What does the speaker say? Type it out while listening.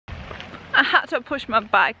I had to push my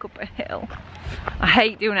bike up a hill. I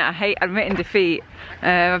hate doing it, I hate admitting defeat.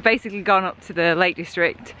 I've basically gone up to the Lake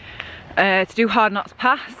District to do Hard Knots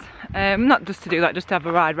Pass. Not just to do that, just to have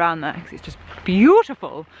a ride around there, because it's just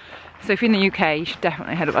beautiful. So if you're in the UK, you should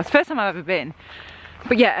definitely head up. That's the first time I've ever been.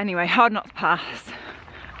 But yeah, anyway, Hard Knots Pass.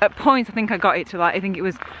 At points, I think I got it to like, I think it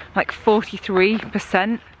was like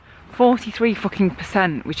 43%. 43 fucking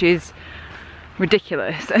percent, which is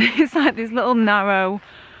ridiculous. And it's like this little narrow,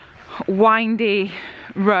 windy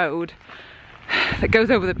road that goes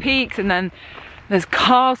over the peaks, and then there's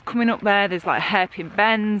cars coming up there, there's like hairpin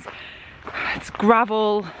bends, it's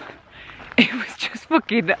gravel. It was just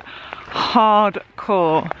fucking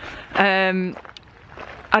hardcore. I'd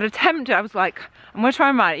attempted, I was like, I'm gonna try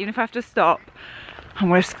and ride it, even if I have to stop, I'm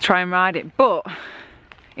gonna try and ride it, but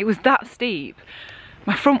it was that steep.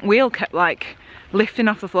 My front wheel kept like lifting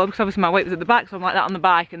off the floor, because obviously my weight was at the back, so I'm like that on the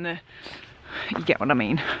bike, and you get what I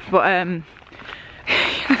mean. But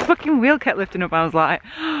the fucking wheel kept lifting up. I was like,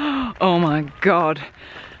 oh my god.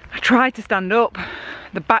 I tried to stand up,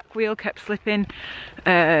 the back wheel kept slipping,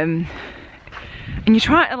 and you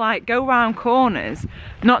try to like go round corners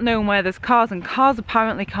not knowing where there's cars, and cars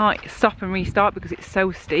apparently can't stop and restart because it's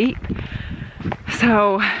so steep.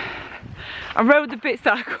 So I rode the bits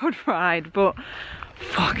that I could ride, but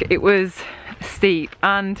fuck, it was steep.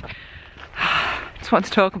 And I just want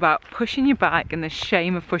to talk about pushing your bike and the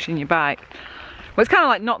shame of pushing your bike. Well, it's kind of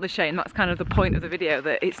like not the shame, that's kind of the point of the video,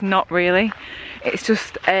 that it's not really. It's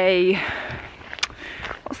just a,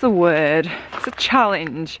 what's the word? It's a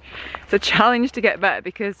challenge. It's a challenge to get better,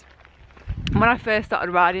 because when I first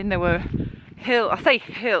started riding, there were hills, I say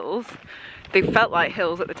hills, they felt like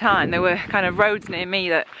hills at the time. There were kind of roads near me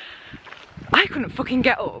that I couldn't fucking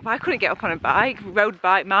get up. I couldn't get up on a bike, road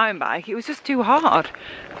bike, mountain bike. It was just too hard.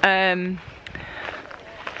 And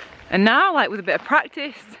now, like with a bit of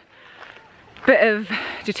practice, bit of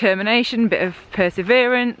determination, bit of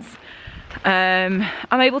perseverance, I'm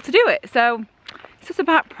able to do it. So it's just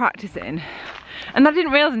about practicing. And I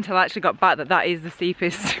didn't realise until I actually got back that that is the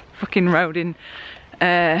steepest fucking road in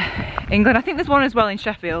England. I think there's one as well in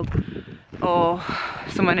Sheffield or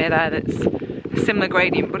somewhere near there that's a similar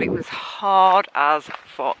gradient, but it was hard as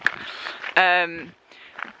fuck.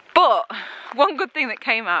 But one good thing that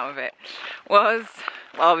came out of it was,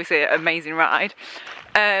 well, obviously an amazing ride.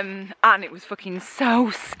 And it was fucking so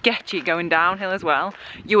sketchy going downhill as well.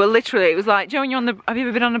 You were literally, it was like, do you know when you're on the, have you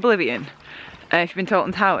ever been on Oblivion? If you've been to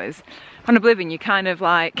Alton Towers, on Oblivion you kind of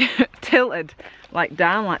like tilted like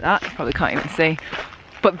down like that. You probably can't even see,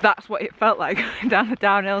 but that's what it felt like down the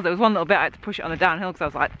downhill. There was one little bit I had to push it on the downhill because I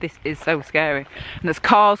was like, this is so scary. And there's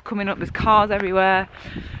cars coming up, there's cars everywhere.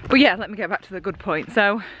 But yeah, let me get back to the good point.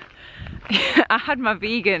 So I had my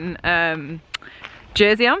vegan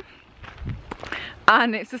jersey on.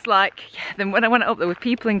 And it's just like, yeah, then when I went up, there were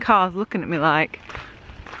people in cars looking at me like,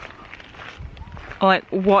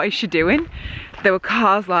 what is she doing? There were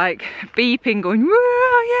cars like beeping, going,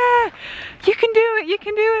 oh yeah, you can do it, you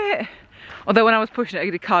can do it. Although when I was pushing it, I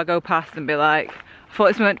had a car go past and be like, I thought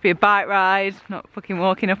this was meant to be a bike ride, not fucking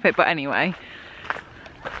walking up it. But anyway,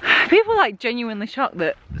 people were like genuinely shocked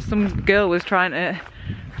that some girl was trying to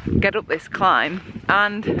get up this climb.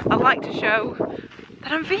 And I like to show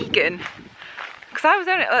that I'm vegan. Because I was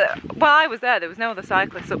only, while I was there was no other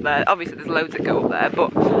cyclists up there. Obviously there's loads that go up there,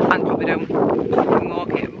 but, and probably don't fucking walk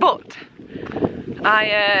it. But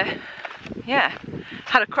I, yeah,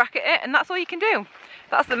 had a crack at it, and that's all you can do.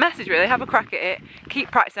 That's the message really, have a crack at it,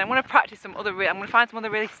 keep practicing. I'm going to practice some other, I'm going to find some other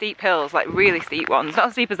really steep hills, like really steep ones. Not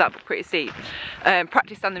as steep as that, but pretty steep.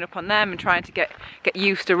 Practice standing up on them and trying to get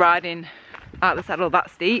used to riding out the saddle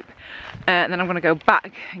that steep. And then I'm going to go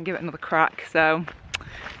back and give it another crack. So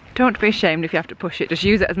don't be ashamed if you have to push it, just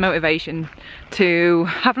use it as motivation to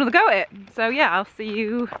have another go at it. So yeah, I'll see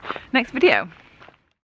you next video.